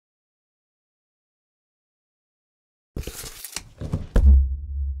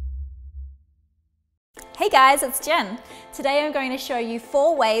guys, it's Jen. Today I'm going to show you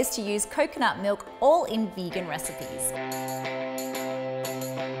 4 ways to use coconut milk all in vegan recipes.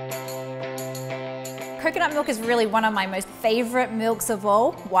 Coconut milk is really one of my most favorite milks of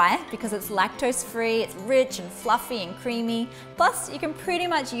all. Why? Because it's lactose free, it's rich and fluffy and creamy. Plus, you can pretty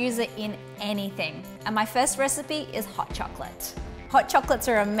much use it in anything. And my first recipe is hot chocolate. Hot chocolates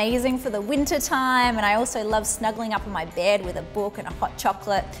are amazing for the winter time, and I also love snuggling up in my bed with a book and a hot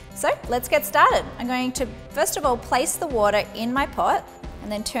chocolate. So let's get started. I'm going to first of all place the water in my pot and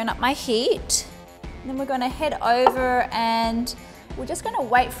then turn up my heat. And then we're going to head over and we're just going to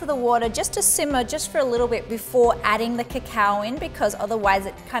wait for the water just to simmer just for a little bit before adding the cacao in, because otherwise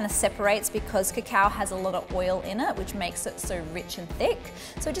it kind of separates, because cacao has a lot of oil in it, which makes it so rich and thick.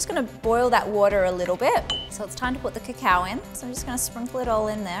 So we're just going to boil that water a little bit. So it's time to put the cacao in. So I'm just going to sprinkle it all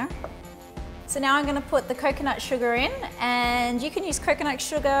in there. So now I'm going to put the coconut sugar in, and you can use coconut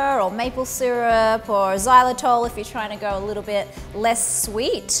sugar or maple syrup or xylitol if you're trying to go a little bit less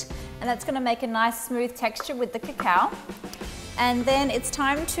sweet. And that's going to make a nice smooth texture with the cacao. And then it's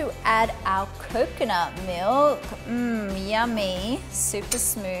time to add our coconut milk. Yummy, super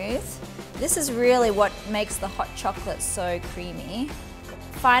smooth. This is really what makes the hot chocolate so creamy.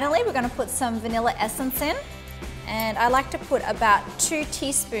 Finally, we're going to put some vanilla essence in. And I like to put about 2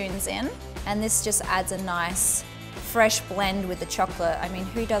 teaspoons in. And this just adds a nice fresh blend with the chocolate. I mean,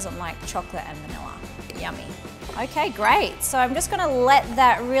 who doesn't like chocolate and vanilla? Yummy. Okay, great. So I'm just going to let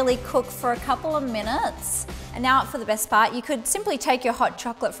that really cook for a couple of minutes. And now for the best part, you could simply take your hot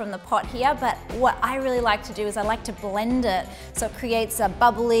chocolate from the pot here, but what I really like to do is I like to blend it so it creates a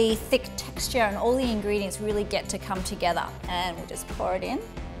bubbly, thick texture, and all the ingredients really get to come together. And we'll just pour it in.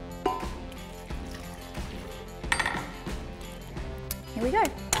 Here we go.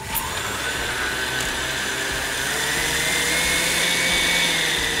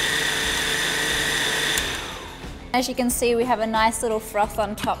 As you can see, we have a nice little froth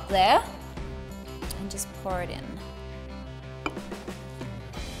on top there. And just pour it in.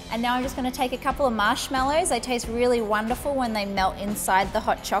 And now I'm just going to take a couple of marshmallows. They taste really wonderful when they melt inside the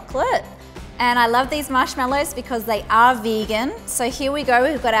hot chocolate. And I love these marshmallows because they are vegan. So here we go,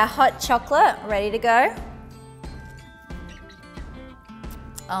 we've got our hot chocolate ready to go.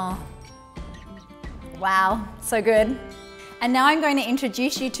 Oh, wow, so good. And now I'm going to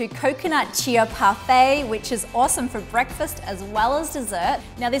introduce you to coconut chia parfait, which is awesome for breakfast as well as dessert.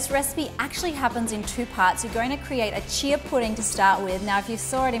 Now this recipe actually happens in 2 parts. You're going to create a chia pudding to start with. Now if you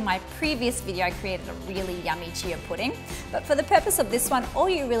saw it in my previous video, I created a really yummy chia pudding. But for the purpose of this one, all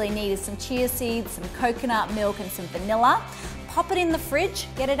you really need is some chia seeds, some coconut milk and some vanilla. Pop it in the fridge,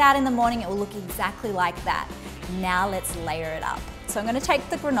 get it out in the morning, it will look exactly like that. Now let's layer it up. So I'm going to take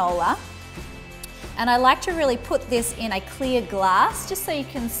the granola. And I like to really put this in a clear glass just so you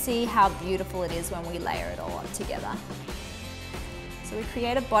can see how beautiful it is when we layer it all up together. So we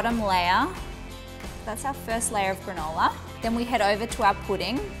create a bottom layer. That's our first layer of granola. Then we head over to our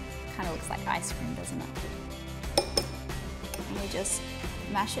pudding. Kind of looks like ice cream, doesn't it? And we just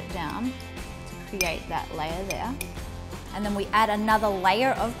mash it down to create that layer there. And then we add another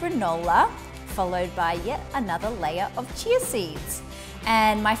layer of granola, followed by yet another layer of chia seeds.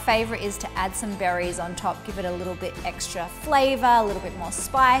 And my favorite is to add some berries on top, give it a little bit extra flavor, a little bit more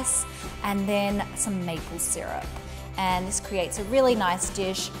spice, and then some maple syrup. And this creates a really nice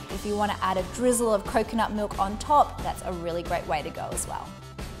dish. If you want to add a drizzle of coconut milk on top, that's a really great way to go as well.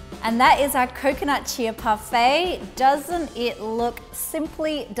 And that is our coconut chia parfait. Doesn't it look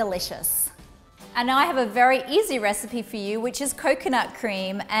simply delicious? And now I have a very easy recipe for you, which is coconut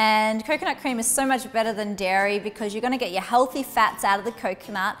cream. And coconut cream is so much better than dairy because you're going to get your healthy fats out of the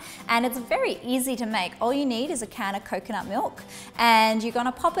coconut, and it's very easy to make. All you need is a can of coconut milk, and you're going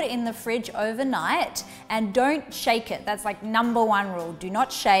to pop it in the fridge overnight, and don't shake it. That's like #1 rule, do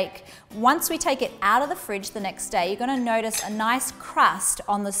not shake. Once we take it out of the fridge the next day, you're going to notice a nice crust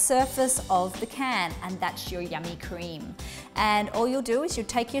on the surface of the can, and that's your yummy cream. And all you'll do is you'll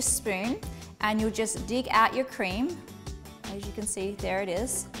take your spoon and you'll just dig out your cream. As you can see, there it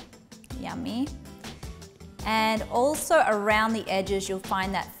is. Yummy. And also around the edges, you'll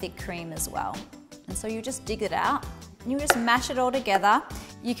find that thick cream as well. And so you just dig it out and you just mash it all together.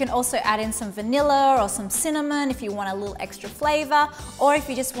 You can also add in some vanilla or some cinnamon if you want a little extra flavor, or if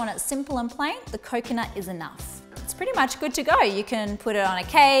you just want it simple and plain, the coconut is enough. It's pretty much good to go. You can put it on a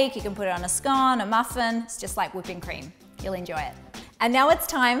cake, you can put it on a scone, a muffin. It's just like whipping cream. You'll enjoy it. And now it's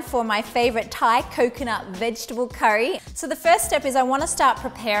time for my favorite Thai coconut vegetable curry. So the first step is I want to start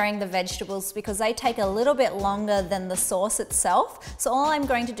preparing the vegetables because they take a little bit longer than the sauce itself. So all I'm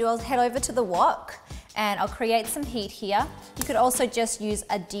going to do is head over to the wok And I'll create some heat here. You could also just use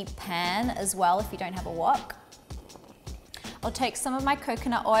a deep pan as well if you don't have a wok. I'll take some of my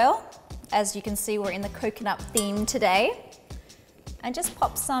coconut oil. As you can see, we're in the coconut theme today. And just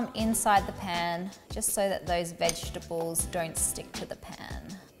pop some inside the pan, just so that those vegetables don't stick to the pan.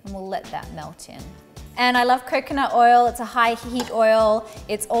 And we'll let that melt in. And I love coconut oil, it's a high heat oil.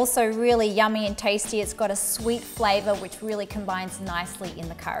 It's also really yummy and tasty. It's got a sweet flavor which really combines nicely in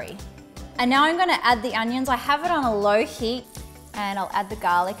the curry. And now I'm gonna add the onions. I have it on a low heat, and I'll add the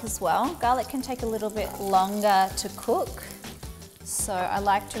garlic as well. Garlic can take a little bit longer to cook, so I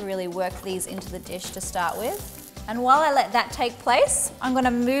like to really work these into the dish to start with. And while I let that take place, I'm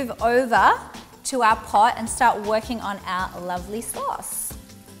gonna move over to our pot and start working on our lovely sauce.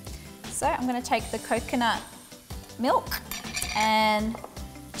 So I'm gonna take the coconut milk and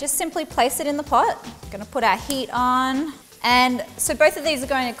just simply place it in the pot. Gonna put our heat on. And so both of these are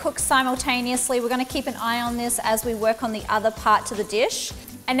going to cook simultaneously. We're going to keep an eye on this as we work on the other part to the dish.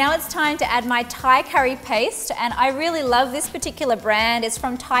 And now it's time to add my Thai curry paste, and I really love this particular brand. It's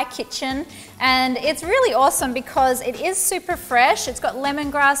from Thai Kitchen, and it's really awesome because it is super fresh. It's got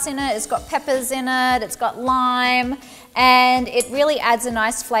lemongrass in it, it's got peppers in it, it's got lime, and it really adds a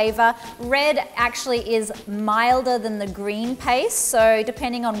nice flavor. Red actually is milder than the green paste, so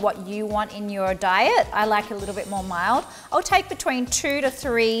depending on what you want in your diet, I like a little bit more mild. I'll take between 2 to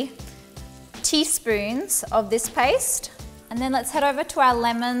 3 teaspoons of this paste. And then let's head over to our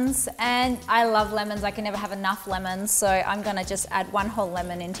lemons, and I love lemons. I can never have enough lemons, so I'm gonna just add 1 whole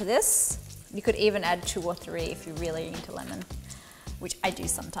lemon into this. You could even add 2 or 3 if you're really into lemon, which I do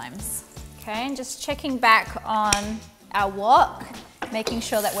sometimes. Okay, and just checking back on our wok, making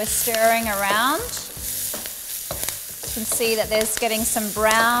sure that we're stirring around. You can see that there's getting some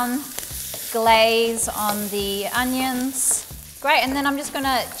brown glaze on the onions. Great, and then I'm just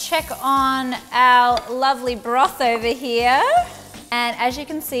gonna check on our lovely broth over here. And as you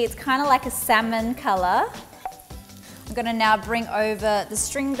can see, it's kind of like a salmon color. I'm gonna now bring over the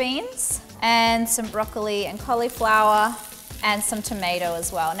string beans and some broccoli and cauliflower and some tomato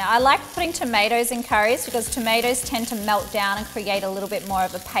as well. Now I like putting tomatoes in curries because tomatoes tend to melt down and create a little bit more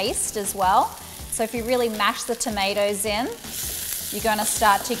of a paste as well. So if you really mash the tomatoes in, you're gonna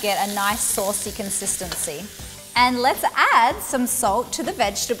start to get a nice saucy consistency. And let's add some salt to the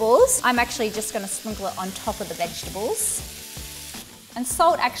vegetables. I'm actually just gonna sprinkle it on top of the vegetables. And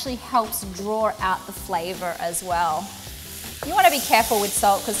salt actually helps draw out the flavor as well. You wanna be careful with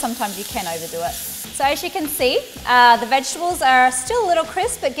salt because sometimes you can overdo it. So as you can see, the vegetables are still a little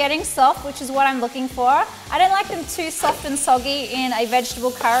crisp but getting soft, which is what I'm looking for. I don't like them too soft and soggy in a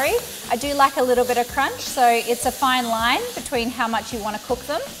vegetable curry. I do like a little bit of crunch, so it's a fine line between how much you wanna cook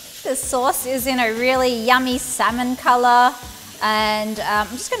them. The sauce is in a really yummy salmon color, and I'm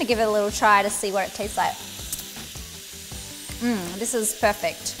just gonna give it a little try to see what it tastes like. This is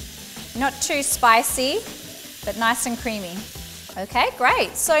perfect. Not too spicy, but nice and creamy. Okay,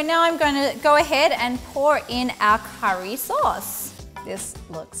 great. So now I'm gonna go ahead and pour in our curry sauce. This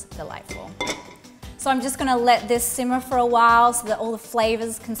looks delightful. So I'm just gonna let this simmer for a while so that all the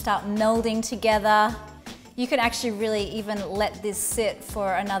flavors can start melding together. You can actually really even let this sit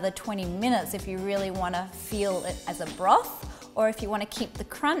for another 20 minutes if you really want to feel it as a broth, or if you want to keep the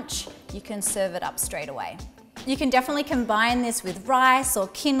crunch, you can serve it up straight away. You can definitely combine this with rice or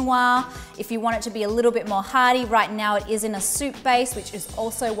quinoa if you want it to be a little bit more hearty. Right now it is in a soup base, which is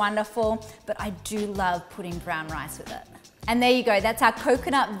also wonderful, but I do love putting brown rice with it. And there you go, that's our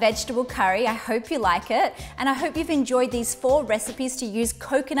coconut vegetable curry. I hope you like it, and I hope you've enjoyed these 4 recipes to use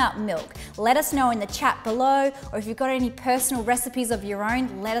coconut milk. Let us know in the chat below, or if you've got any personal recipes of your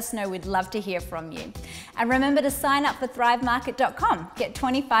own, let us know. We'd love to hear from you. And remember to sign up for thrivemarket.com. Get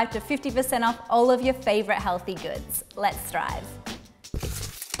 25 to 50% off all of your favorite healthy goods. Let's thrive.